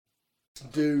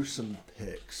do some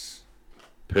picks.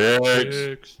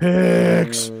 Picks.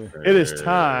 It is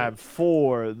time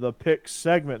for the pick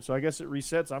segment. So I guess it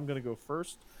resets. I'm going to go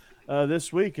first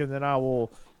this week, and then I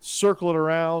will circle it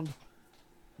around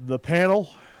the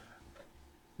panel.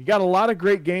 You got a lot of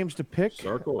great games to pick.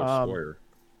 Circle or square?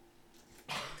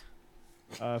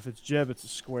 If it's Jeb, it's a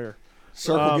square.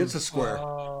 Circle gets a square.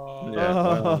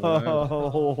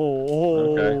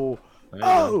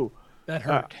 That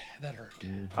hurt. That hurt.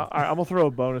 All right, I'm gonna throw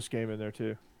a bonus game in there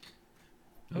too.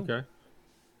 Okay.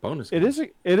 Bonus It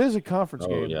game. it is a conference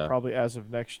game, yeah. probably as of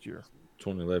next year.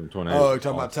 2011, 2018. Oh, you're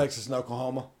talking about Texas and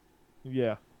Oklahoma?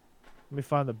 Yeah. Let me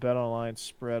find the Bet Online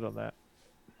spread on that.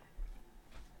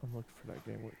 I'm looking for that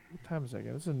game. What time is that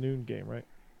game? It's a noon game, right?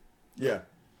 Yeah.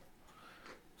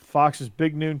 Fox's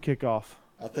big noon kickoff.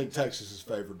 I think Texas is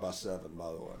favored by 7,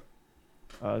 by the way.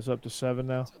 It's up to 7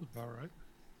 now. Sounds about right.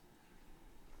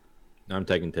 I'm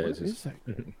taking What Texas. is that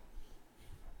game?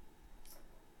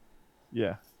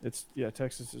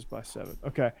 Texas is by 7.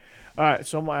 Okay. All right,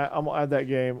 so I'm gonna add that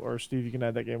game, or Steve, you can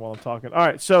add that game while I'm talking. All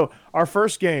right, so our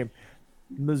first game,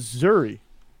 Missouri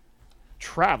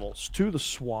travels to the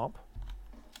Swamp.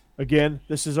 Again,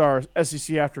 this is our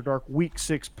SEC After Dark Week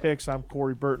 6 picks. I'm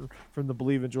Corey Burton from the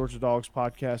Believe in Georgia Dogs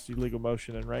podcast, Illegal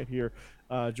Motion, and right here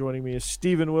joining me is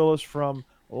Stephen Willis from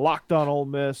Locked On Ole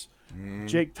Miss,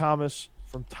 Jake Thomas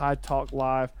from Tide Talk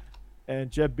Live, and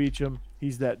Jeb Beecham.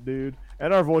 He's that dude.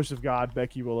 And our voice of God,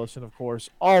 Becky Willis, and of course,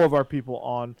 all of our people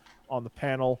on the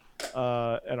panel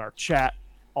and our chat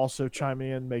also chime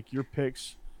in, make your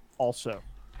picks also.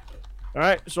 All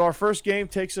right, so our first game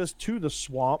takes us to the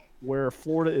Swamp, where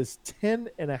Florida is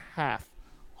 10.5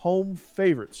 home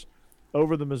favorites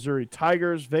over the Missouri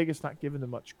Tigers. Vegas not giving them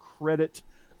much credit.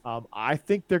 I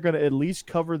think they're going to at least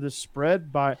cover this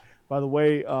spread by the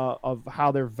way of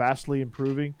how they're vastly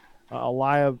improving.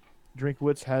 Elia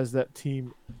Drinkwitz has that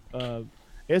team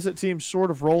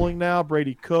sort of rolling now.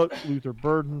 Brady Cook, Luther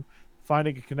Burden,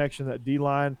 finding a connection. That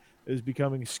D-line is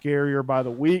becoming scarier by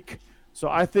the week. So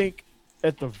I think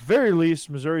at the very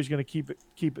least, Missouri's going to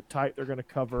keep it tight. They're going to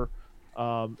cover,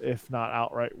 if not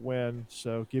outright win.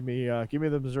 So give me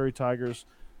the Missouri Tigers.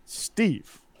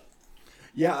 Steve.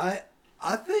 Yeah,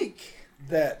 I think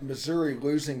that Missouri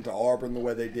losing to Auburn the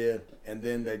way they did, and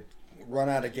then they run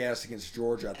out of gas against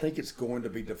Georgia, I think it's going to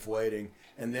be deflating.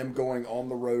 And them going on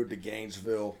the road to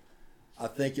Gainesville, I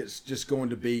think it's just going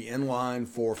to be in line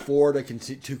for Florida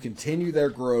to continue their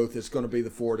growth. It's going to be the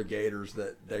Florida Gators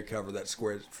that they cover that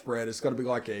spread. It's going to be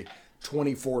like a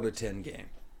 24-10 game.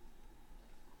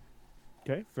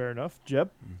 Okay, fair enough.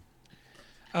 Jeb?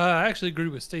 I actually agree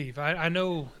with Steve. I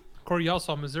know, Corey, y'all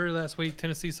saw Missouri last week.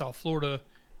 Tennessee saw Florida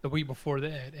the week before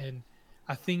that. And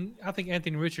I think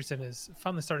Anthony Richardson has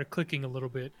finally started clicking a little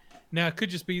bit. Now, it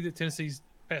could just be that Tennessee's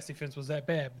pass defense was that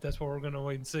bad, but that's what we're going to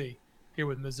wait and see here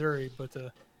with Missouri. But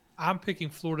I'm picking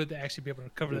Florida to actually be able to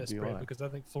cover that spread because I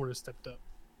think Florida stepped up.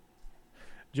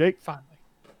 Jake? Finally.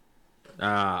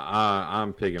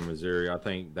 I'm picking Missouri. I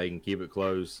think they can keep it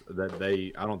close. I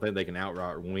don't think they can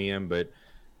outright win, but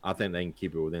I think they can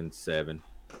keep it within 7.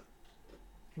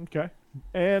 Okay.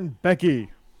 And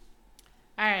Becky.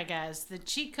 All right, guys. The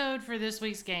cheat code for this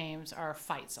week's games are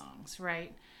fight songs,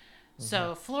 right?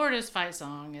 So Florida's fight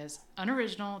song is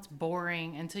unoriginal. It's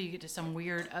boring until you get to some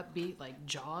weird upbeat like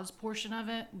Jaws portion of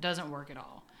it. Doesn't work at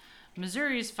all.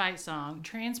 Missouri's fight song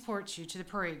transports you to the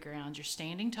parade ground. You're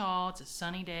standing tall. It's a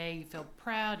sunny day. You feel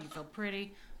proud. You feel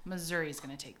pretty. Missouri's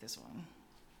going to take this one.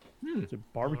 It's a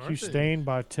Barbecue Stain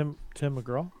by Tim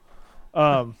McGraw.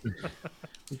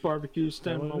 Barbecue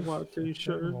stain on my white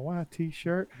t-shirt. My white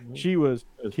t-shirt. She was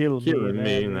killing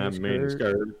me in that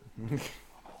miniskirt.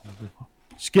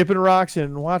 Skipping rocks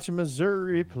and watching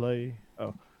Missouri play.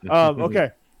 Oh,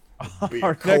 okay. Be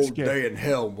Our a cold next game. day in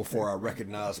hell before I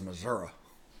recognize Missouri.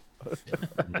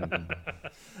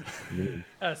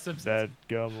 That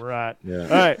gum right. Yeah. All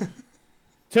right.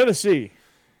 Tennessee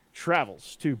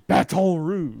travels to Baton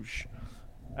Rouge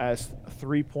as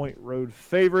 3-point road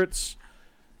favorites.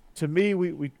 To me,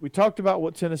 we talked about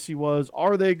what Tennessee was.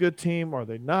 Are they a good team? Are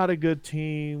they not a good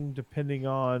team? Depending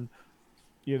on,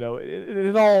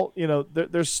 it all,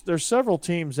 there's several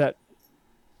teams that,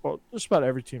 well, just about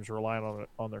every team's relying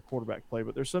on their quarterback play,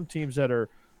 but there's some teams that are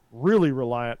really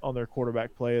reliant on their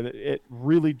quarterback play. It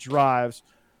really drives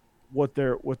what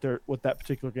that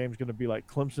particular game is going to be like.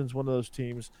 Clemson's one of those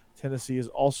teams. Tennessee is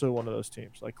also one of those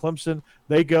teams. Like Clemson,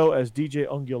 they go as DJ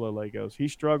Ungulale goes. He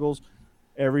struggles.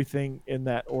 Everything in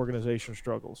that organization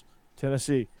struggles.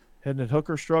 Tennessee, Hendon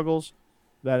Hooker struggles.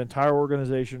 That entire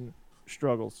organization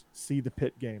struggles. See the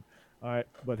Pitt game. All right,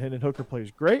 but Hendon Hooker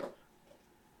plays great.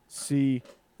 See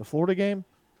the Florida game.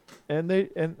 and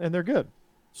they're good.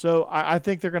 So I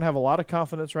think they're going to have a lot of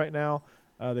confidence right now.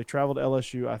 They travel to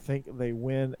LSU. I think they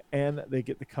win and they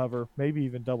get the cover, maybe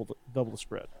even double the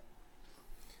spread.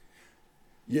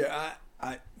 Yeah,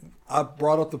 I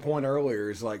brought up the point earlier.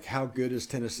 Is like, how good is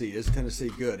Tennessee? Is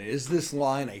Tennessee good? Is this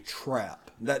line a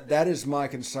trap? That is my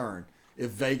concern.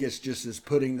 If Vegas just is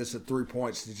putting this at 3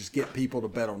 points to just get people to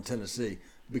bet on Tennessee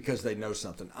because they know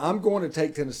something. I'm going to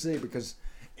take Tennessee because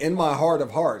in my heart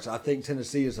of hearts, I think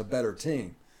Tennessee is a better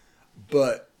team.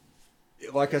 But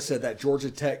like I said, that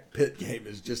Georgia Tech Pitt game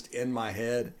is just in my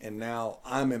head, and now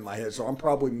I'm in my head, so I'm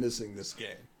probably missing this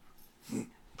game.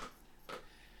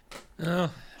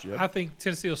 I think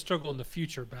Tennessee will struggle in the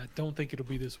future, but I don't think it'll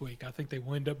be this week. I think they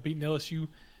will end up beating LSU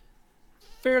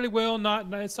fairly well.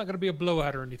 It's not going to be a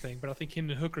blowout or anything, but I think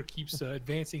Hendon Hooker keeps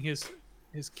advancing his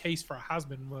case for a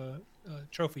Heisman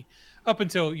trophy up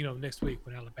until next week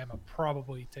when Alabama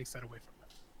probably takes that away from them.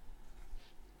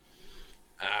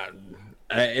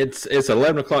 It's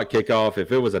 11 o'clock kickoff.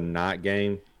 If it was a night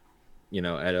game, at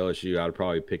LSU, I'd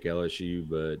probably pick LSU,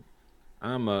 but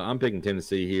I'm picking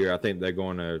Tennessee here. I think they're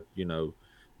going to,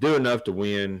 do enough to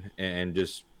win and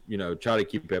just, try to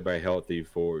keep everybody healthy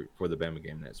for the Bama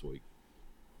game next week.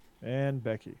 And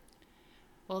Becky.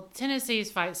 Well,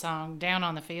 Tennessee's fight song, Down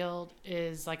on the Field,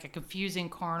 is like a confusing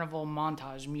carnival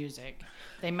montage music.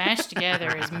 They mash together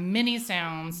as many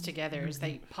sounds together as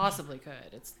they possibly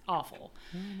could. It's awful.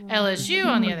 LSU,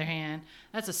 on the other hand,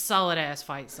 that's a solid-ass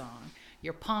fight song.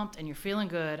 You're pumped and you're feeling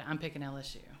good. I'm picking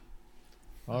LSU.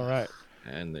 All right.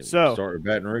 And they So- start with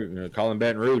Baton Rouge, calling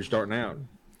Baton Rouge starting out.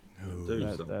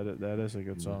 That is a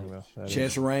good song, though.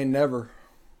 Chance of rain, never.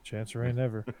 Chance of rain,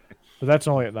 never. But that's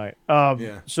only at night.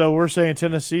 Yeah. So we're saying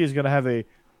Tennessee is going to have a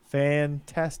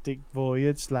fantastic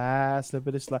voyage,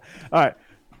 slippity slide. All right.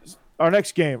 Our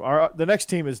next game, the next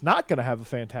team is not going to have a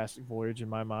fantastic voyage in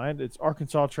my mind. It's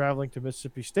Arkansas traveling to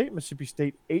Mississippi State. Mississippi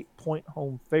State 8-point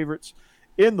home favorites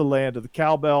in the land of the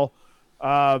cowbell.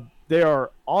 They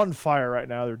are on fire right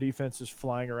now. Their defense is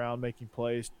flying around, making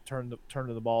plays, turning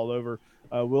the ball over.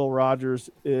 Will Rogers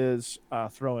is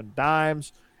throwing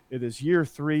dimes. It is year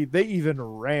 3. They even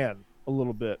ran a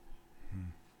little bit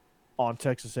on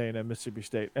Texas A&M, Mississippi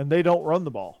State, and they don't run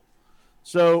the ball.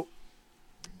 So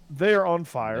they are on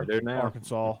fire.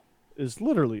 Arkansas is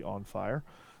literally on fire.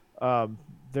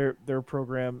 Their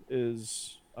program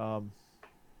is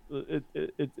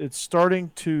it's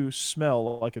starting to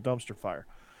smell like a dumpster fire.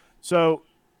 So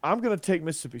I'm going to take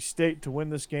Mississippi State to win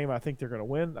this game. I think they're going to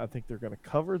win. I think they're going to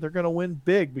cover. They're going to win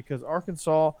big because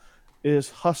Arkansas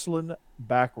is hustling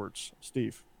backwards.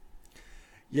 Steve.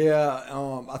 Yeah,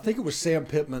 I think it was Sam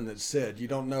Pittman that said, you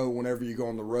don't know whenever you go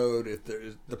on the road if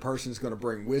the person's going to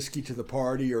bring whiskey to the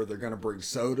party or they're going to bring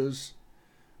sodas.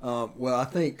 Well, I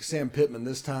think Sam Pittman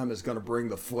this time is going to bring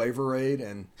the Flavor-Aid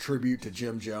and tribute to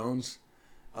Jim Jones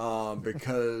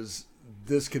because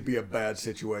this could be a bad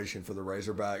situation for the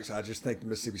Razorbacks. I just think the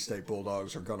Mississippi State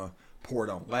Bulldogs are going to pour it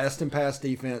on. Last and pass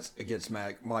defense against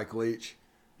Mike Leach.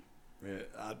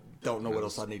 I don't know what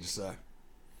else I need to say.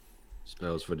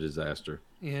 Spells for disaster.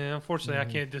 Yeah, unfortunately, I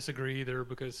can't disagree either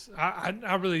because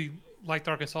I really liked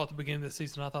Arkansas at the beginning of the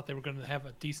season. I thought they were going to have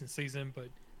a decent season, but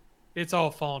it's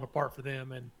all falling apart for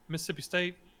them. And Mississippi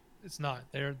State, it's not.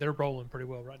 They're rolling pretty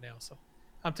well right now, so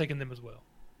I'm taking them as well.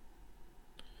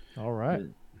 All right.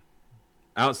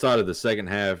 Outside of the second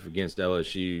half against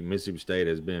LSU, Mississippi State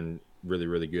has been really,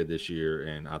 really good this year,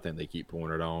 and I think they keep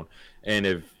pouring it on. And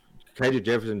if KJ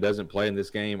Jefferson doesn't play in this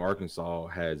game, Arkansas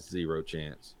has zero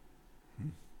chance.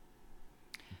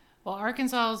 Well,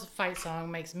 Arkansas's fight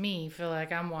song makes me feel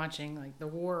like I'm watching like the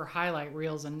war highlight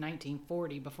reels in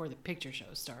 1940 before the picture show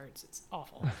starts. It's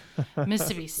awful.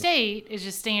 Mississippi State is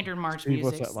just standard march Steve,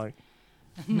 music. what's that like?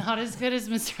 Not as good as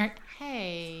Mr.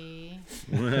 Hey,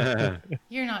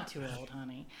 you're not too old,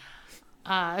 honey.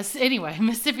 So anyway,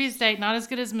 Mississippi State, not as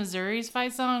good as Missouri's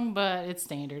fight song, but it's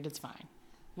standard. It's fine.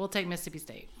 We'll take Mississippi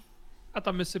State. I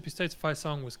thought Mississippi State's fight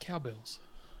song was cowbells.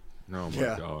 Oh, my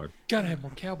Yeah. God. Gotta have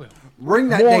more cowbell. Ring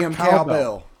that More damn cowbell.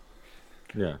 cowbell.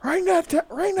 Yeah. Ring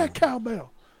that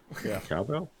cowbell.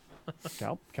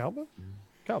 Cowbell?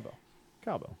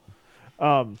 Cowbell.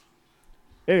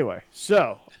 Anyway,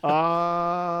 so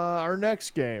our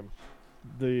next game,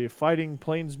 the Fighting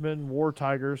Plainsmen War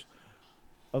Tigers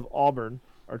of Auburn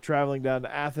are traveling down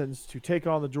to Athens to take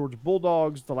on the Georgia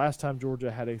Bulldogs. The last time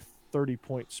Georgia had a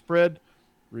 30-point spread,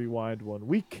 rewind 1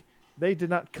 week, they did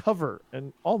not cover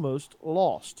and almost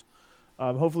lost.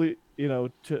 Hopefully,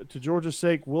 to Georgia's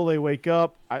sake, will they wake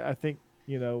up? I think,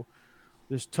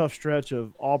 this tough stretch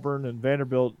of Auburn and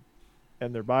Vanderbilt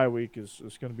and their bye week is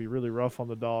going to be really rough on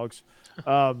the Dogs.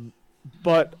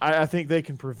 but I think they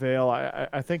can prevail.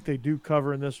 I think they do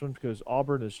cover in this one because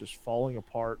Auburn is just falling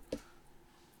apart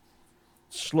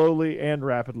slowly and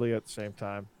rapidly at the same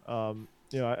time.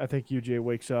 I think UGA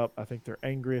wakes up. I think they're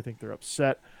angry. I think they're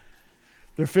upset.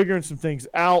 They're figuring some things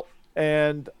out,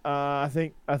 and I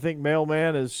think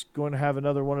Mailman is going to have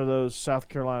another one of those South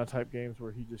Carolina type games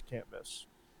where he just can't miss.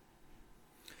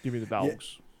 Give me the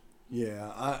Dogs.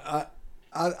 Yeah,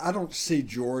 I don't see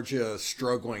Georgia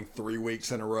struggling 3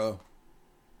 weeks in a row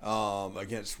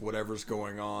against whatever's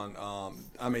going on.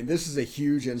 I mean, this is a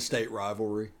huge in-state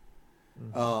rivalry.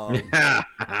 And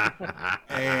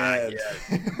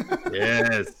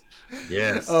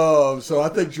yes. So I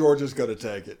think Georgia's going to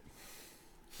take it.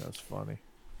 That's funny.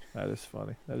 That is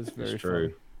funny. That is very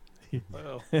true.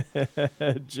 Well,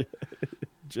 funny.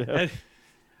 Jeff?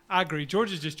 I agree.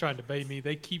 Georgia's just trying to bait me.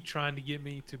 They keep trying to get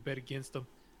me to bet against them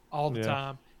all the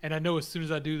time, and I know as soon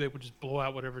as I do, they would just blow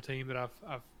out whatever team that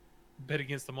I've bet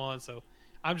against them on. So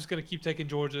I'm just going to keep taking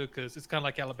Georgia because it's kind of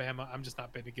like Alabama. I'm just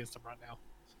not betting against them right now.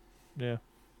 Yeah.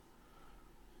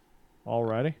 All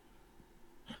righty.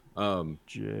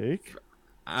 Jake.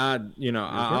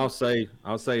 I'll say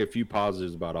a few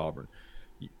positives about Auburn.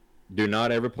 Do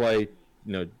not ever play,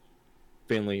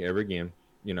 Finley ever again.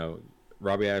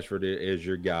 Robbie Ashford is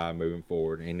your guy moving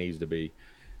forward. He needs to be.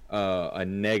 A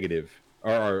negative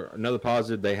or another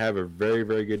positive, they have a very,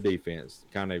 very good defense.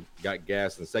 Kind of got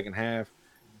gas in the second half.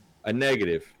 A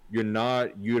negative, you're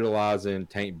not utilizing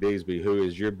Tank Bigsby, who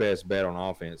is your best bet on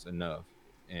offense, enough.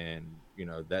 And,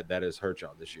 that has hurt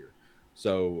y'all this year.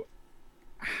 So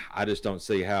I just don't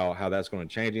see how that's going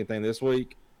to change anything this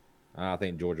week. I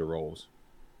think Georgia rolls.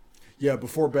 Yeah,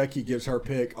 before Becky gives her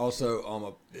pick,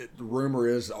 also the rumor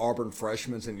is Auburn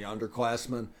freshmen and the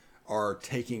underclassmen are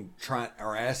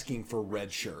asking for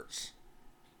red shirts.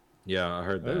 Yeah, I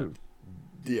heard that. Ooh.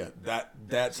 Yeah,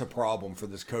 that's a problem for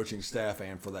this coaching staff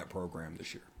and for that program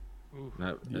this year.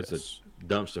 That's a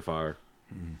dumpster fire.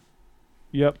 Mm-hmm.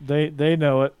 Yep, they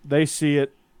know it. They see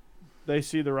it. They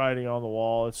see the writing on the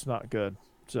wall. It's not good.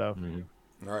 So,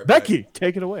 All right, Becky,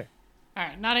 take it away. All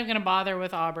right, not even going to bother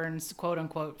with Auburn's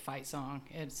quote-unquote fight song.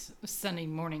 It's Sunday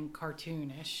morning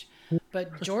cartoonish.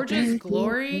 But Georgia's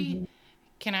Glory,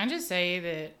 can I just say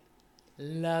that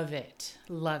love it.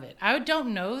 Love it. I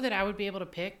don't know that I would be able to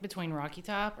pick between Rocky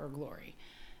Top or Glory.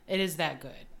 It is that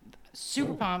good.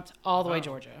 Super pumped all the way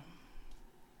Georgia.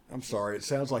 I'm sorry. It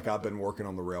sounds like I've been working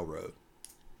on the railroad.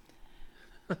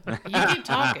 You keep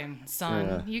talking, son.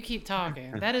 Yeah. You keep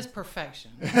talking. That is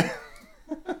perfection.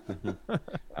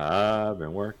 I've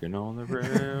been working on the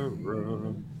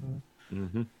railroad.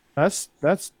 Mm-hmm. That's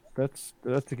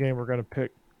the game we're going to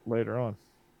pick later on.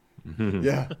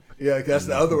 Yeah. That's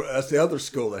the other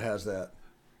school that has that.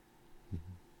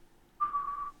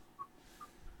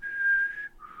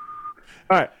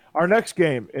 All right, our next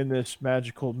game in this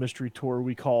magical mystery tour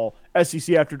we call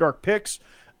SEC After Dark Picks.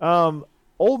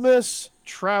 Ole Miss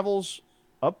travels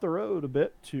up the road a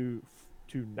bit to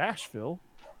Nashville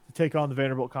to take on the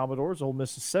Vanderbilt Commodores. Ole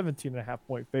Miss is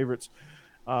 17.5-point favorites.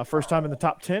 First time in the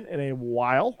top 10 in a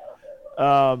while. We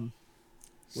all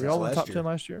in the top 10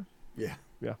 last year? Yeah.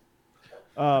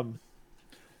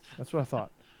 That's what I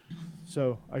thought.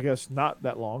 So I guess not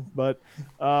that long, but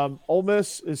Ole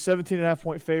Miss is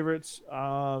 17.5-point favorites.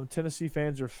 Tennessee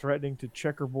fans are threatening to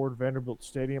checkerboard Vanderbilt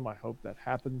Stadium. I hope that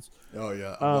happens. Oh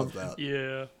yeah, I love that.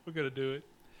 Yeah, we're gonna do it.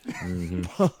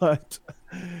 But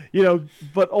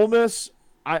but Ole Miss,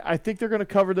 I think they're going to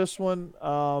cover this one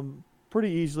pretty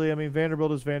easily. I mean,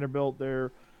 Vanderbilt is Vanderbilt.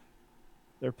 They're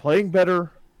playing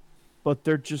better, but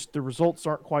the results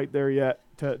aren't quite there yet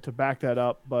to back that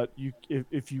up. But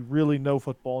if you really know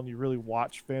football and you really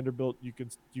watch Vanderbilt, you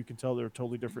can tell they're a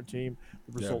totally different team.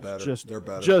 The results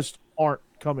just aren't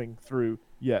coming through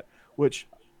yet. Which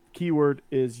keyword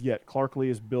is yet. Clark Lee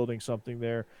is building something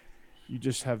there. You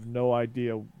just have no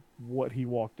idea what he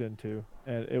walked into,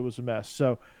 and it was a mess.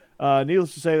 So,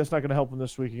 needless to say, that's not going to help him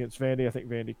this week against Vandy. I think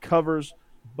Vandy covers,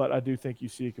 but I do think you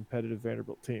see a competitive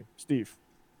Vanderbilt team. Steve.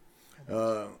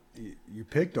 You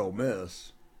picked Ole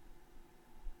Miss.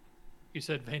 You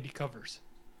said Vandy covers.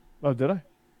 Oh, did I?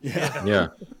 Yeah.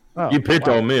 Oh, you picked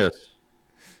Ole Miss.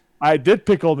 I did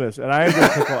pick Ole Miss, and I am going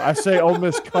to pick I say Ole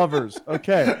Miss covers.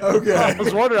 Okay. I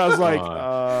was wondering. I was like,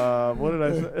 what did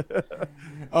I say?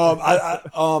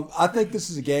 I think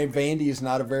this is a game. Vandy is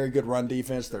not a very good run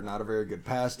defense. They're not a very good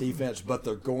pass defense, but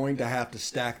they're going to have to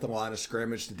stack the line of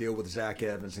scrimmage to deal with Zach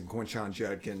Evans and Quinshon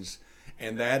Judkins,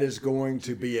 and that is going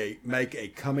to make a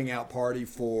coming out party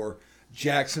for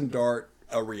Jackson Dart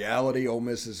a reality. Ole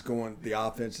Miss the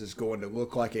offense is going to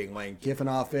look like a Lane Kiffin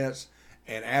offense.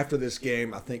 And after this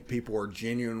game, I think people are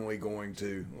genuinely going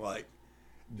to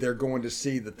they're going to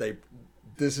see that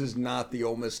this is not the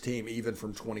Ole Miss team even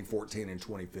from 2014 and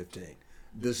 2015.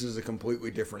 This is a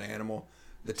completely different animal.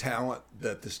 The talent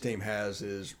that this team has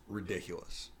is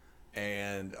ridiculous.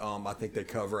 And I think they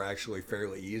cover actually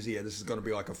fairly easy. And this is going to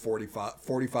be like a 45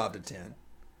 to 10.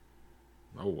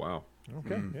 Oh, wow.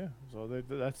 Okay, yeah. So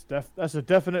that's a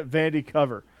definite Vandy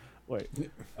cover. Wait,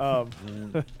 I'm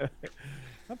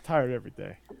tired every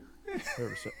day.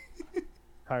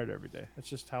 Tired every day. That's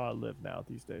just how I live now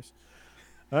these days.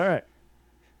 All right,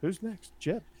 who's next?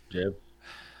 Jeb.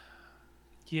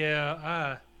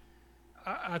 Yeah,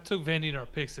 I took Vandy in our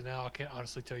picks, and now I can't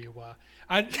honestly tell you why.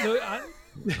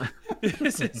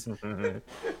 This is a Come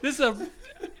Is on,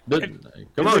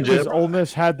 it 'cause Jeb. Ole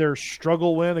Miss had their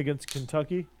struggle win against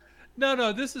Kentucky.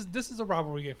 no. This is a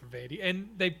rivalry game for Vandy, and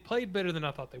they played better than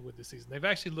I thought they would this season. They've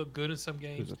actually looked good in some It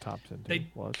games. was a top 10 They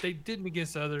team. Was. they didn't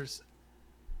against others.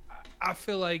 I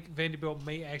feel like Vanderbilt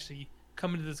may actually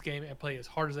come into this game and play as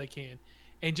hard as they can,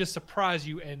 and just surprise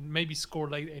you and maybe score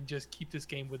late and just keep this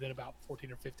game within about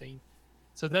 14 or 15.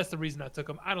 So that's the reason I took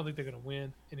them. I don't think they're going to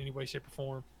win in any way, shape, or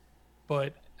form.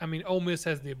 But, I mean, Ole Miss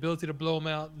has the ability to blow them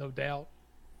out, no doubt.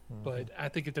 But I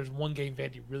think if there's one game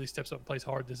Vandy really steps up and plays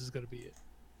hard, this is going to be it.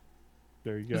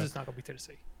 There you Because go. it's not going to be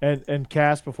Tennessee. And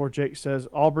Cass, before Jake says,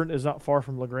 Auburn is not far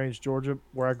from LaGrange, Georgia.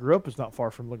 Where I grew up is not far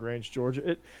from LaGrange,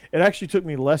 Georgia. It actually took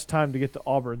me less time to get to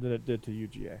Auburn than it did to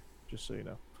UGA, just so you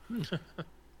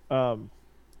know.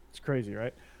 It's crazy,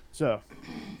 right? So,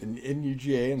 In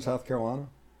UGA in South Carolina?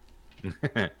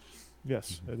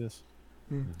 yes, it is.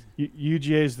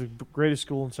 UGA is the greatest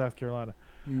school in South Carolina.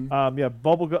 Yeah,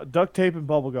 duct tape and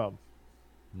bubble gum.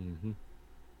 Mm-hmm.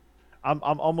 I'm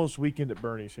almost weekend at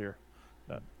Bernie's here.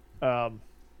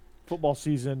 Football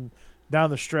season down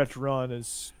the stretch run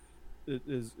is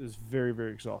very,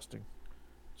 very exhausting.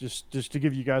 Just to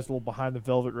give you guys a little behind the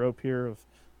velvet rope here of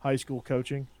high school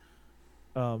coaching.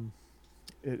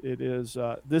 It is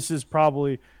this is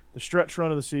probably the stretch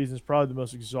run of the season is probably the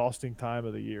most exhausting time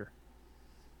of the year.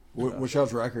 What's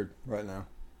y'all's record right now?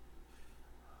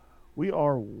 We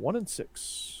are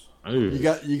 1-6.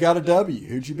 You got a W.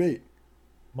 Who'd you beat?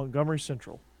 Montgomery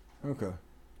Central. Okay.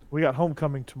 We got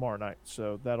homecoming tomorrow night,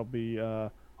 so that'll be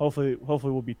hopefully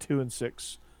we'll be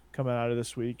 2-6 coming out of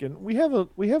this week, and we have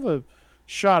a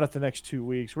shot at the next 2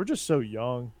 weeks. We're just so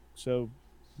young, so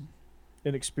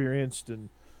inexperienced in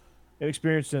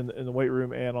the weight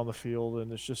room and on the field,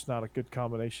 and it's just not a good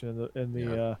combination in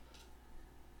the.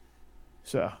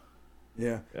 So.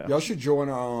 Yeah. Yeah. Y'all should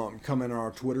join. Come in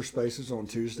our Twitter Spaces on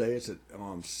Tuesday. It's at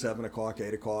 7 o'clock,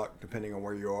 8 o'clock, depending on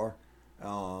where you are.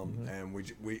 And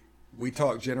we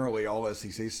talk generally all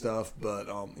SEC stuff, but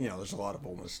there's a lot of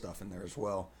Ole Miss stuff in there as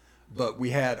well. But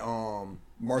we had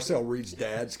Marcel Reed's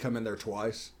dad's come in there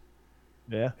twice.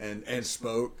 Yeah. And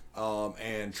spoke.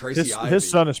 And Tracy Ivy. His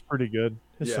son is pretty good.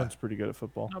 His Yeah. son's pretty good at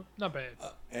football. Not bad.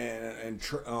 And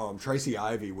Tracy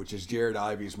Ivy, which is Jared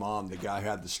Ivy's mom, the guy who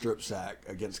had the strip sack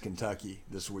against Kentucky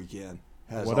this weekend.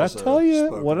 What did I tell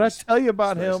you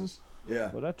about him?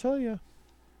 Yeah, What did I tell you?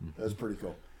 that's pretty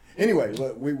cool. Anyway,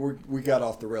 look, we got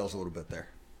off the rails a little bit there.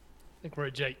 I think we're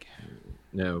at Jake.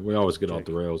 Yeah, we always get off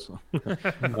the rails.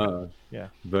 Yeah.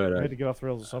 But I had to get off the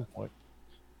rails at some point.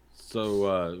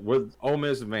 so with Ole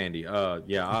Miss and Vandy,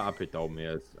 I picked Ole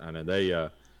Miss.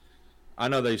 I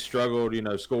know they struggled,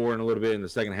 scoring a little bit in the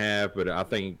second half, but I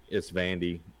think it's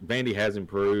Vandy. Vandy has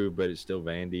improved, but it's still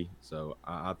Vandy. So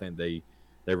I think they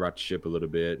right the ship a little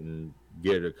bit and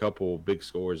get a couple big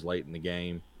scores late in the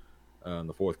game, in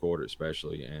the fourth quarter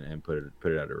especially, and put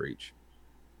it out of reach.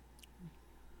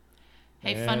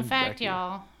 Hey, And fun fact, Becky.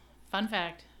 y'all. Fun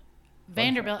fact.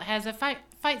 Vanderbilt has a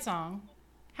fight song.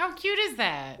 How cute is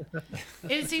that?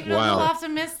 It's even a Wow. little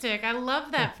optimistic. I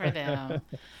love that for them.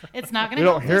 It's not going We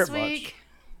to don't help hear this it much. week,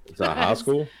 It's a high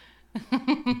school.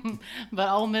 but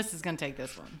Ole Miss is going to take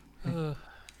this one.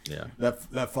 Yeah.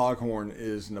 That foghorn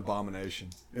is an abomination.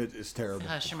 It's terrible.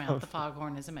 Hush your mouth. The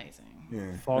foghorn is amazing.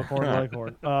 Yeah. Foghorn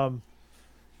Leghorn.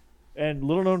 And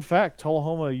little known fact,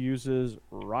 Tullahoma uses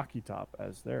Rocky Top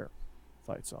as their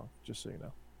fight song, just so you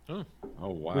know. Oh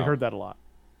wow. We heard that a lot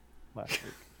last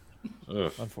week,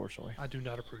 Ugh. unfortunately. I do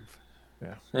not approve.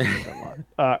 Yeah. we heard that a lot.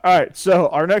 All right, so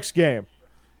our next game,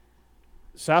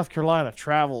 South Carolina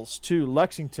travels to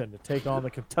Lexington to take on the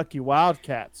Kentucky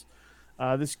Wildcats.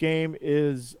 This game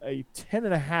is a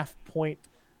 10.5 point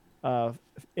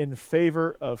in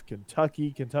favor of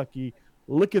Kentucky. Kentucky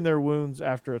licking their wounds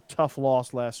after a tough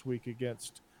loss last week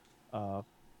against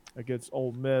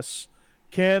Ole Miss.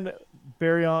 Can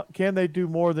they do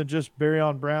more than just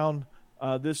Barryon Brown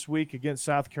this week against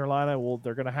South Carolina. Well,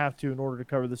 they're going to have to in order to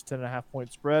cover this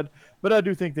 10.5-point spread. But I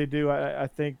do think they do. I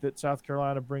think that South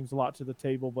Carolina brings a lot to the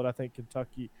table, but I think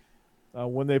Kentucky,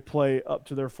 when they play up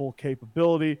to their full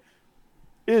capability,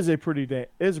 is a pretty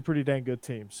dang good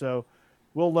team. So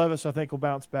Will Levis, I think, will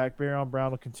bounce back. Barron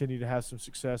Brown will continue to have some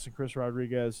success, and Chris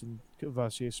Rodriguez and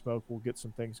Kavasier Smoke will get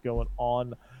some things going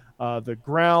on the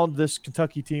ground. This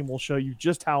Kentucky team will show you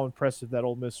just how impressive that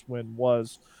Ole Miss win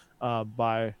was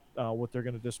by what they're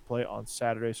going to display on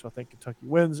Saturday. So I think Kentucky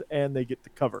wins, and they get the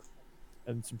cover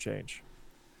and some change.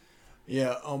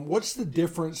 Yeah, what's the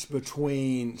difference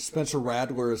between Spencer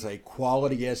Rattler as a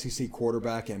quality SEC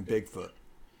quarterback and Bigfoot?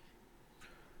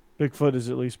 Bigfoot has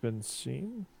at least been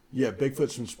seen. Yeah,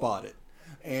 Bigfoot's been spotted.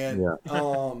 And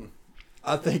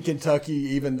I think Kentucky,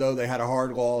 even though they had a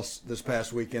hard loss this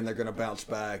past weekend, they're going to bounce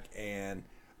back. And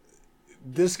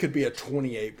this could be a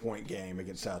 28-point game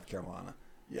against South Carolina.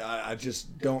 Yeah, I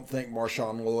just don't think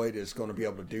Marshawn Lloyd is going to be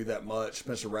able to do that much.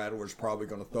 Spencer Rattler is probably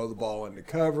going to throw the ball into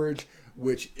coverage,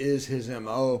 which is his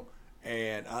MO.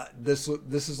 And this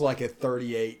is like a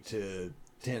 38-10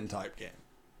 type game.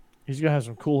 He's going to have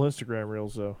some cool Instagram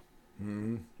reels, though.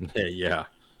 Mm-hmm. Yeah.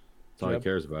 That's all he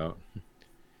cares about.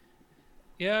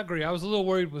 Yeah, I agree. I was a little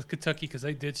worried with Kentucky because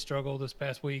they did struggle this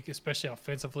past week, especially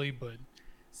offensively. But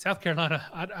South Carolina,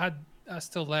 I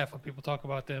still laugh when people talk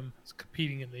about them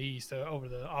competing in the East over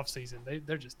the offseason.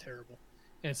 They're just terrible.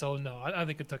 And so, no, I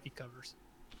think Kentucky covers.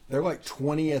 They're like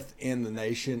 20th in the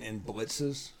nation in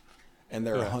blitzes, and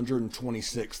they're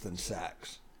 126th in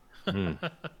sacks. And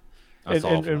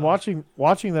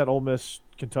watching that Ole Miss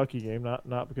Kentucky game,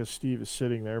 not because Steve is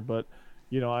sitting there, but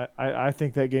I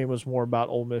think that game was more about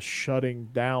Ole Miss shutting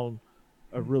down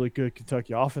a really good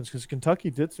Kentucky offense, because Kentucky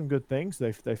did some good things.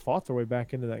 They fought their way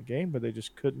back into that game, but they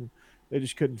just couldn't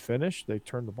finish. They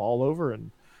turned the ball over,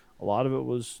 and a lot of it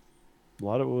was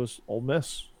Ole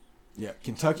Miss. Yeah,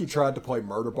 Kentucky tried to play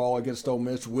murder ball against Ole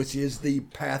Miss, which is the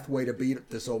pathway to beat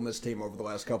this Ole Miss team over the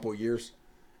last couple of years.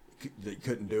 They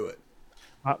couldn't do it.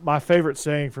 My favorite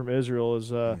saying from Israel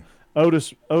is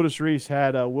Otis Reese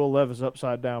had Will Levis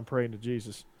upside down praying to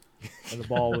Jesus, and the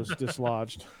ball was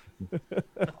dislodged.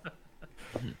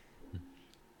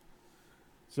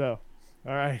 So,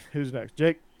 all right, who's next?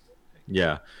 Jake?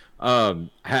 Yeah.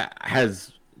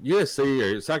 Has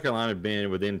USC or South Carolina been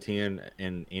within 10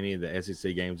 in any of the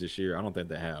SEC games this year? I don't think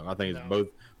they have. I think it's both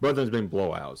of them's been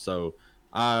blowouts. So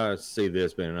I see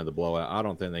this being another blowout. I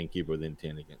don't think they can keep within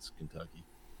 10 against Kentucky.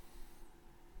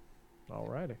 All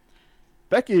righty.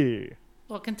 Becky.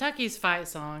 Well, Kentucky's fight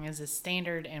song is as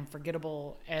standard and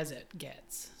forgettable as it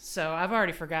gets. So I've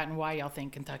already forgotten why y'all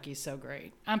think Kentucky's so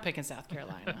great. I'm picking South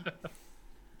Carolina.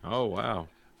 Oh, wow.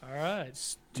 All right.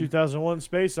 2001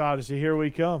 Space Odyssey. Here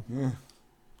we come. Yeah.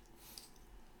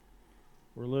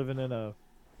 We're living in a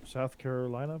South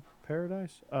Carolina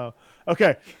paradise. Oh,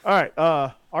 okay. All right.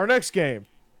 Our next game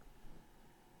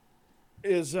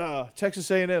is Texas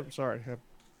A&M. Sorry,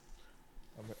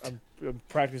 I'm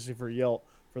practicing for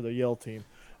the Yell team.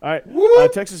 All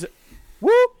right. Texas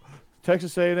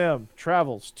A&M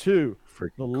travels to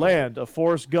the land of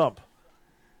Forrest Gump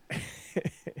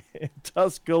in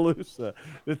Tuscaloosa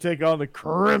to take on the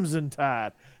Crimson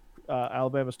Tide.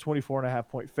 Alabama's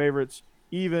 24.5-point favorites.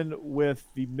 Even with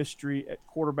the mystery at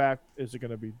quarterback, is it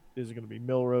going to be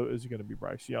Milroe? Is it going to be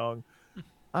Bryce Young?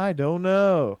 I don't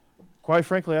know. Quite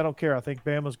frankly, I don't care. I think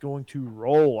Bama's going to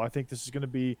roll. I think this is going to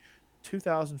be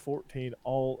 2014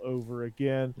 all over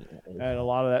again, and a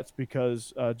lot of that's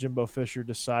because Jimbo Fisher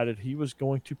decided he was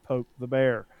going to poke the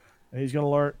bear, and he's going to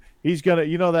learn. He's going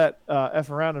to, that F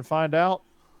around and find out.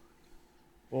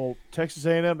 Well, Texas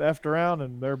A&M F'd around,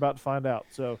 and they're about to find out.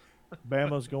 So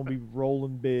Bama's going to be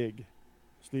rolling big.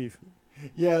 Steve.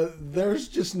 Yeah, there's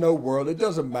just no world. It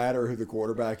doesn't matter who the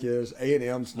quarterback is.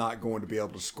 A&M's not going to be able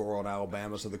to score on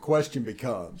Alabama. So the question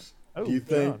becomes, do you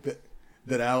think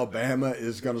that Alabama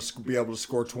is going to be able to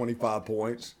score 25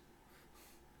 points?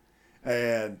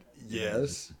 And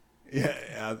yes,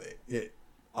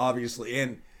 obviously.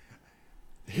 And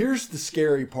here's the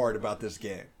scary part about this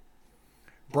game.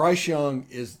 Bryce Young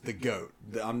is the GOAT.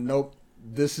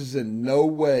 This is in no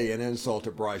way an insult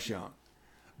to Bryce Young.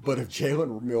 But if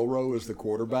Jalen Milroe is the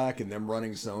quarterback and them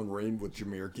running zone read with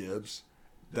Jahmyr Gibbs,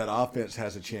 that offense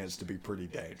has a chance to be pretty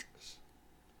dangerous.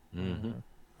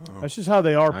 Mm-hmm. That's just how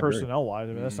they are personnel-wise.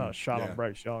 I mean, that's not a shot on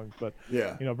Bryce Young. But,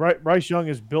 Bryce Young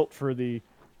is built for the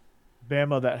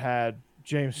Bama that had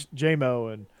J-Mo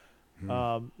and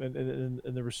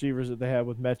the receivers that they had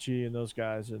with Mechie and those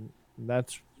guys. And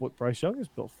that's what Bryce Young is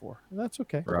built for. And that's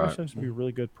okay. Right. Bryce Young's going to be a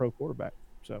really good pro quarterback.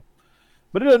 So.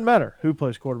 But it doesn't matter who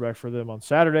plays quarterback for them on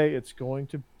Saturday. It's going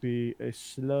to be a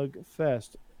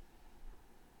slugfest.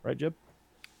 right, Jeb?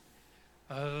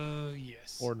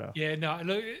 Yes. Or no? Yeah, no.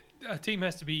 Look, a team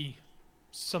has to be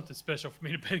something special for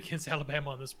me to bet against Alabama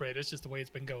on the spread. It's just the way it's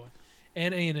been going,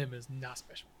 and A&M is not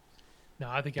special. No,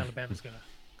 I think Alabama's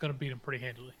gonna beat them pretty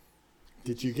handily.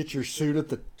 Did you get your suit at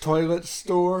the toilet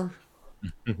store?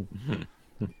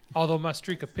 Although my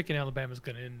streak of picking Alabama is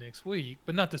gonna end next week,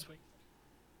 but not this week.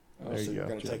 Oh, There so you you're go,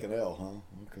 going to Jim. take an L,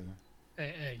 huh? Okay.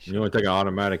 Hey, You want to take an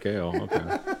automatic L?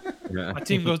 Okay. Yeah. my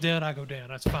team goes down, I go down.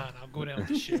 That's fine. I'll go down with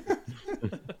the shit.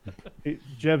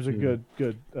 Jeb's a good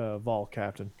Vol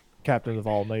captain of the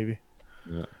Vol Navy.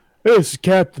 Yeah. This is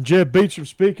Captain Jeb Beecham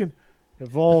speaking of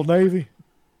Vol Navy.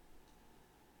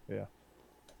 Yeah.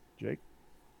 Jake?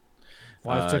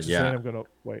 Why is Texas yeah. A&M going to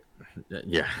wait?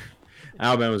 Yeah,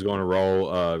 Alabama's going to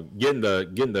roll. Getting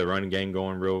the running game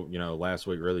going real. Last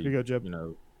week really. Here you go, Jeb.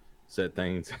 Set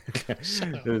things.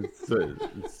 Shut up.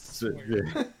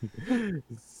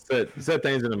 set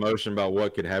things in motion about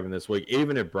what could happen this week.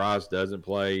 Even if Bryce doesn't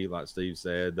play, like Steve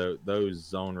said, those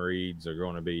zone reads are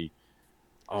going to be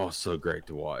so great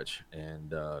to watch. And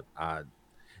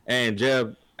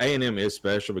Jeb, A&M is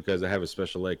special because they have a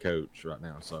special ed coach right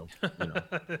now. So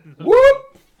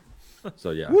Whoop! So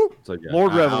yeah. Whoop. So yeah.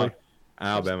 Lord Reveille.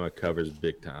 Alabama covers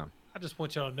big time. I just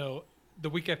want y'all to know the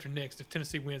week after next, if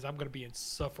Tennessee wins, I'm going to be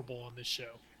insufferable on this show.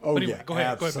 Oh, But anyway, yeah, go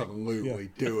ahead, Becky. absolutely.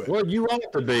 Do it. Well, you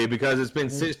ought to be because it's been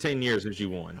 16 years since you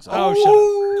won. So.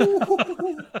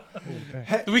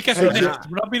 Hey, The week after hey, next,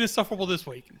 we're not being insufferable this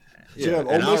week. Yeah, Jeb,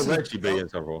 and Ole I'll Miss let you be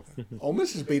insufferable. Ole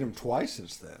Miss has beat them twice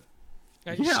since then.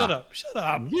 Hey, Yeah. Shut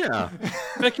up. Yeah.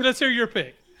 Becky, let's hear your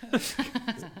pick.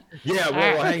 Yeah,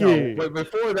 well, All right. hang on. But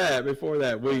before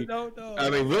that, we. No. I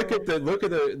mean, look at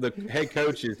the head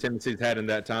coaches Tennessee's had in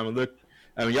that time, and look.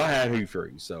 I mean, y'all had Hugh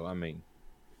Freeze, so I mean.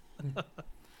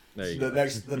 There you The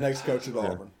go. next coach at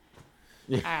Auburn.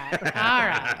 All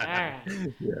right.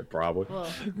 Yeah, probably. Well,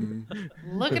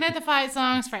 looking at the fight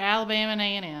songs for Alabama and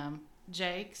A&M,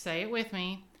 Jake, say it with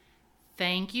me.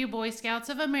 Thank you, Boy Scouts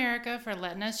of America, for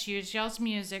letting us use y'all's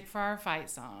music for our fight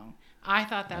song. I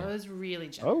thought that was really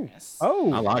generous.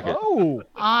 Oh. I like it. Oh.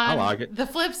 On like it. the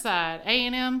flip side,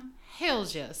 A&M,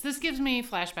 hells yes. This gives me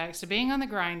flashbacks to being on the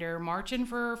grinder, marching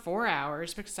for 4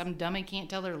 hours because some dummy can't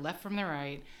tell their left from their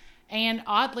right. And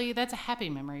oddly, that's a happy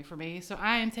memory for me, so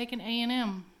I am taking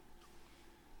A&M.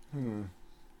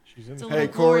 She's in It's a Hey, little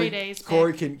glory Corey. days pick.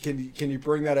 Corey, can you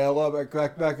bring that L up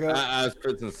back up? I was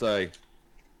fixing to say.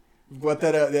 What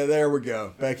that? There we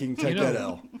go. Becky can take You know- that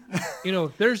L.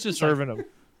 If there's just like serving them.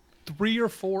 3 or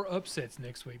 4 upsets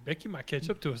next week, Becky might catch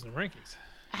up to us in the rankings.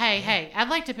 Hey, I'd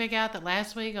like to pick out that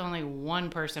last week only one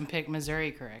person picked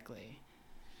Missouri correctly.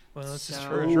 Well, that's just So-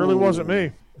 true. Surely wasn't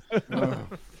me.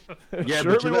 Yeah,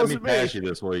 Surely but you let me wasn't pass you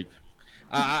this week.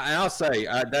 I'll say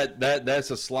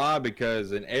that's a slide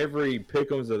because in every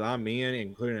pick'ems that I'm in,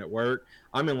 including at work,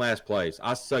 I'm in last place.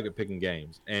 I suck at picking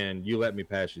games, and you let me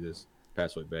pass you this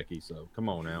past week, Becky. So come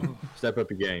on now, step up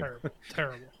your game.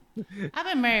 Terrible. I've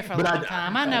been married for a But long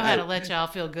time. I know how to let y'all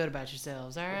feel good about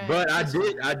yourselves, all right? But I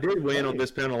did win on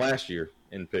this panel last year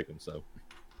in pick'em. So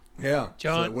Yeah.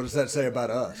 John. So what does that say about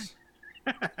us?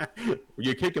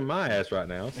 you're kicking my ass right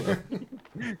now. So.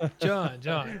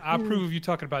 John, I approve of you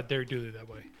talking about Derek Dooley that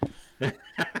way.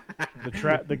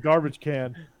 The garbage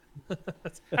can.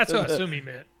 That's what I assume he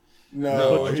meant.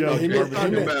 No, Butch he Jones.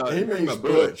 means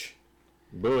Butch.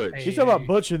 Butch. Hey. She's talking about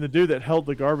Butch and the dude that held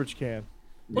the garbage can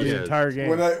the Yes. entire game.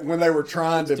 When they were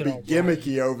trying to Still be right.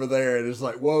 gimmicky over there, it is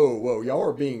like, whoa, y'all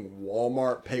are being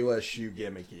Walmart Payless shoe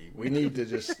gimmicky. We need to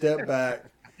just step back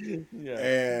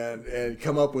and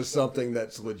come up with something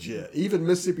that's legit. Even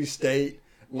Mississippi State,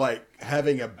 like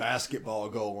having a basketball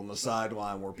goal on the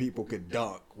sideline where people could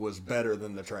dunk, was better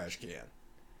than the trash can.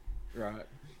 Right.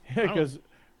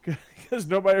 Because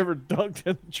nobody ever dunked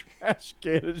in the trash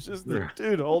can. It's just the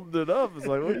dude holding it up. It's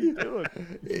like, what are you doing?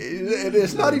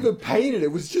 It's not even painted.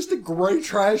 It was just a gray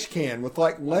trash can with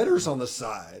like letters on the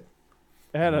side.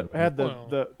 It had Well.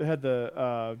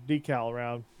 the decal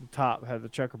around the top. Had the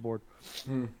checkerboard.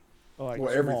 Like Well, small.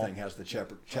 everything has the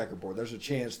checkerboard. There's a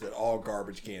chance that all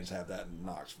garbage cans have that in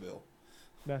Knoxville.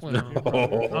 That's Well,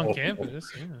 what on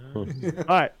campus. Yeah.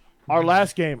 All right, our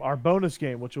last game, our bonus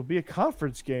game, which will be a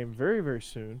conference game very, very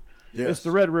soon. Yes. It's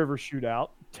the Red River Shootout.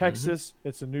 Texas,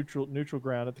 it's a neutral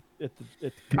ground at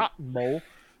the Cotton Bowl.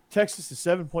 Texas is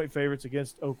 7-point favorites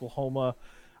against Oklahoma.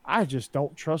 I just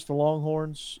don't trust the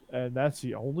Longhorns, and that's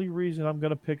the only reason I'm going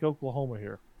to pick Oklahoma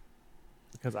here,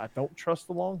 because I don't trust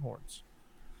the Longhorns.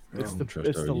 It's don't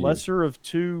trust the OU. lesser of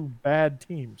two bad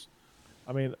teams.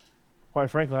 I mean, quite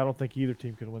frankly, I don't think either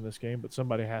team can win this game, but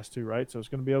somebody has to, right? So it's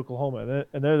going to be Oklahoma,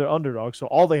 and they're the underdog, so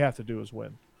all they have to do is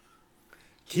win.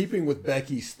 keeping with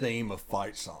Becky's theme of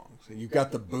fight songs, and you've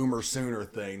got the Boomer Sooner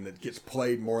thing that gets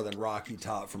played more than Rocky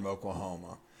Top from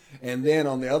Oklahoma. And then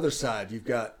on the other side, you've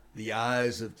got The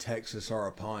Eyes of Texas Are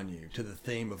Upon You, to the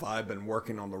theme of I've Been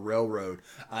Working on the Railroad.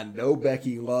 I know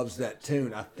Becky loves that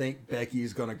tune. I think Becky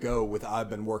is going to go with I've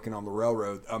Been Working on the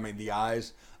Railroad. I mean, The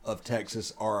Eyes of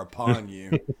Texas Are Upon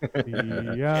You.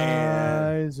 The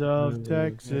eyes of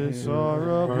Texas are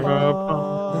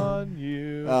upon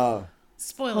you.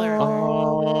 Spoiler.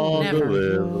 Oh, Never.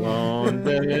 live long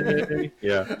day.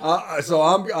 Yeah. So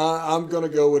I'm going to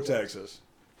go with Texas.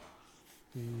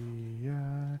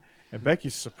 Yeah. And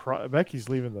Becky's surprised. Becky's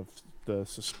leaving the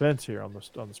suspense here on the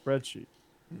spreadsheet.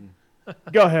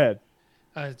 Go ahead.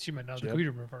 She might not. Jeb? We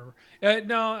remember.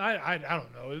 No, I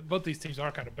don't know. Both these teams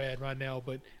are kind of bad right now,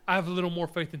 but I have a little more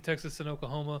faith in Texas than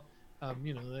Oklahoma.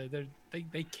 You know,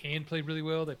 they can play really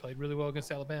well. They played really well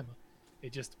against Alabama.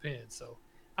 It just depends. So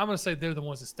I'm going to say they're the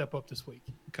ones that step up this week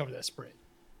and cover that spread.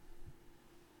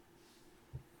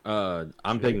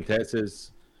 I'm picking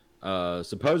Texas.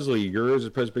 Supposedly yours is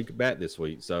supposed to be back this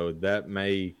week, so that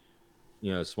may,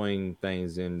 swing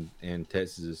things in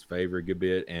Texas's favor a good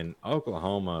bit. And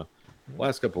Oklahoma,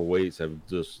 last couple of weeks have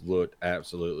just looked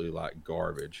absolutely like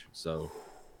garbage. So,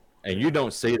 and you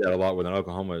don't see that a lot with an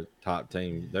Oklahoma top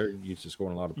team. They're used to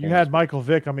scoring a lot of points. You had Michael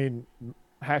Vick. I mean,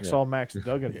 Hacksaw Max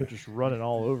Duggan just running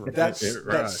all over. That's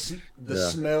Right. the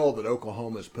smell that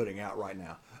Oklahoma is putting out right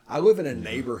now. I live in a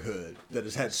neighborhood that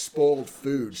has had spoiled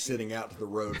food sitting out to the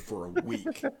road for a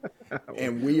week,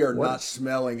 and we are not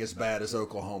smelling as bad as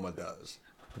Oklahoma does.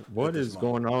 What is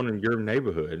going on in your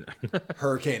neighborhood?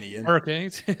 Hurricane Ian.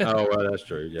 Hurricanes. Oh, well, that's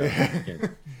true. Yeah.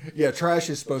 Yeah, trash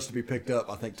is supposed to be picked up,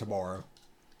 I think, tomorrow.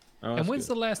 Oh, And when's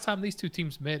the last time these two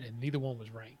teams met and neither one was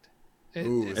ranked?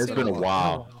 Ooh, It's been a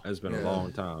while. It's been a Yeah.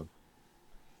 long time.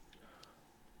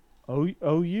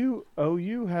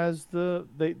 OU has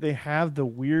they have the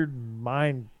weird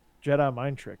Jedi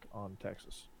mind trick on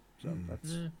Texas. So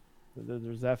that's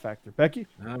there's that factor. Becky?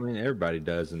 I mean, everybody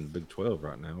does in the Big 12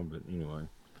 right now, but anyway.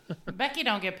 Becky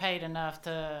don't get paid enough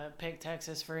to pick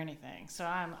Texas for anything, so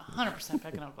I'm 100%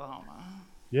 picking Oklahoma.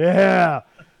 Yeah.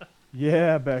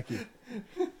 Yeah, Becky.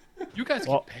 You guys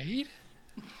Well- get paid?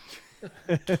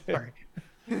 Sorry.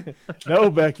 No,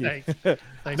 Becky. Thanks.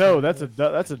 Thanks No, for-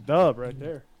 that's a dub right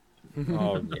there.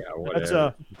 Oh, yeah,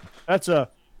 whatever. That's a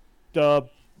dub.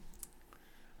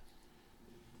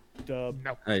 Dub.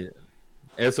 No. Hey,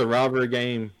 it's a rivalry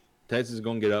game. Texas is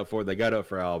going to get up for it. They got up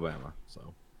for Alabama,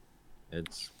 so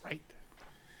it's Right.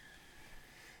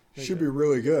 Should be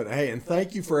really good. Hey, and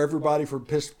thank you for everybody for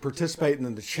participating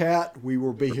in the chat. We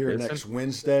will be here next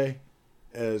Wednesday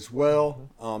as well.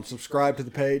 Subscribe to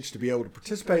the page to be able to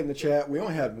participate in the chat. We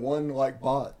only had one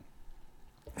bot,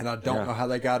 and I don't know how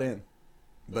they got in,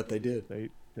 but they did. They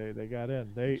got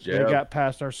in. They Jeb. got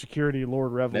past our security,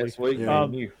 Lord Reveille. next week. Yeah.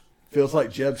 Man, you. Feels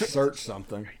like Jeb searched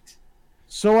something.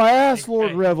 So I asked Hey, Lord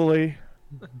hey. Reveille,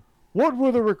 what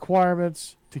were the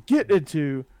requirements to get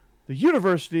into the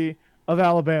University of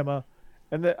Alabama?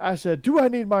 And I said, do I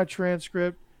need my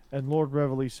transcript? And Lord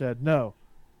Reveille said, no,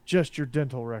 just your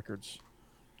dental records.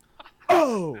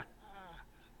 Oh,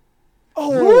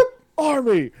 Whoop.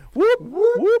 Army, whoop,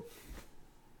 whoop.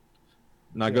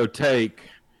 Now go take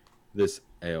this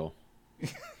L.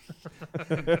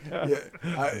 Yeah,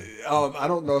 I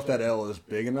don't know if that L is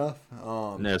big enough.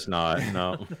 No, it's not.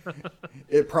 No.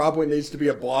 It probably needs to be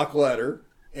a block letter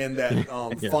in that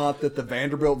font that the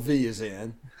Vanderbilt V is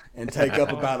in, and take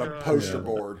up about a poster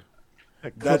board.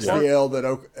 That's the L that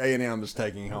A&M is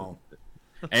taking home.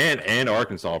 and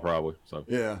Arkansas probably. So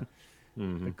Yeah.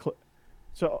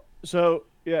 So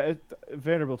yeah,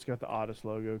 Vanderbilt's got the oddest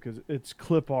logo because it's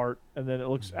clip art, and then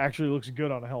it actually looks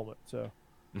good on a helmet. So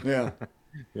Yeah.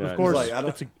 yeah, of course, like, I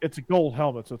don't- it's a gold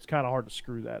helmet, so it's kind of hard to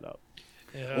screw that up.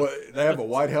 Yeah. Well, they have a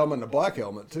white helmet and a black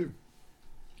helmet too.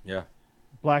 yeah.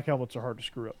 Black helmets are hard to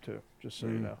screw up too, just so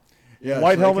you know. Yeah.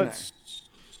 White so they can- helmets,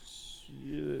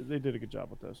 yeah, they did a good job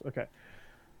with those. Okay,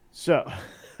 so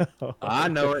I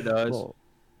know it does. well,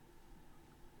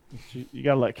 you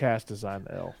got to let Cass design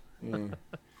the L. Mm.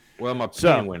 Well, my pen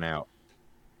So- went out.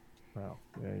 Wow,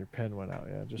 yeah, your pen went out.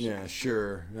 Yeah, just Yeah,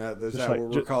 sure. Is Just that like- what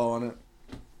we're ju- calling it?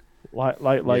 like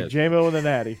Yes. JMO and the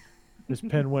Natty. His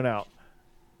pen went out,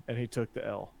 and he took the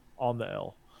L on the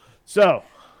L. So,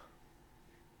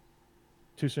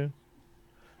 too soon.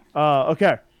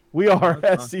 Okay, we are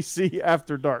SEC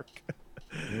After Dark.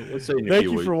 Let's see in a Thank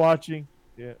few you weeks. for watching.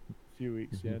 Yeah, a few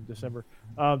weeks. Yeah, in December.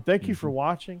 Thank you for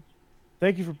watching.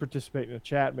 Thank you for participating in the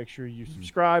chat. Make sure you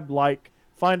subscribe, like,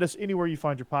 find us anywhere you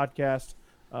find your podcast,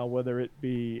 whether it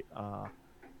be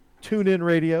TuneIn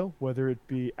Radio, whether it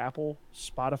be Apple,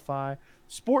 Spotify,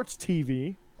 Sports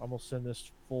TV. I'm going to send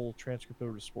this full transcript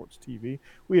over to Sports TV.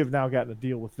 We have now gotten a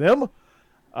deal with them.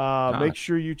 Make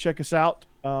sure you check us out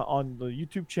on the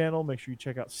YouTube channel. Make sure you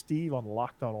check out Steve on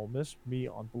Locked On Ole Miss, me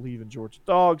on Believe in Georgia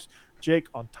Dogs, Jake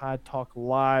on Tide Talk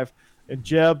Live, and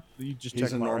Jeb, you just check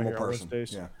him out right here on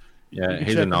Wednesdays. Yeah, you he's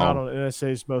check a him out norm. on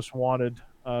NSA's Most Wanted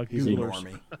He's a Googlers.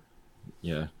 normie.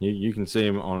 Yeah, you can see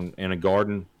him in a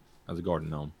garden as a garden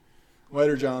gnome.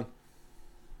 Later, John.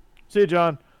 See you,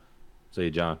 John. See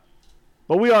you, John.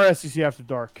 But we are SEC After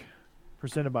Dark,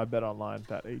 presented by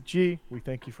BetOnline.ag. We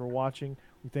thank you for watching.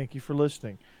 We thank you for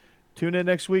listening. Tune in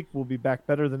next week. We'll be back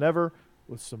better than ever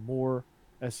with some more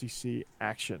SEC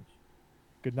action.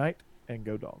 Good night and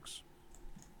go Dogs.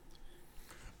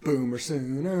 Boomer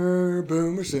sooner,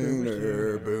 boomer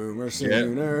sooner, boomer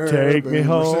sooner. Take me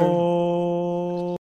boomer sooner. home.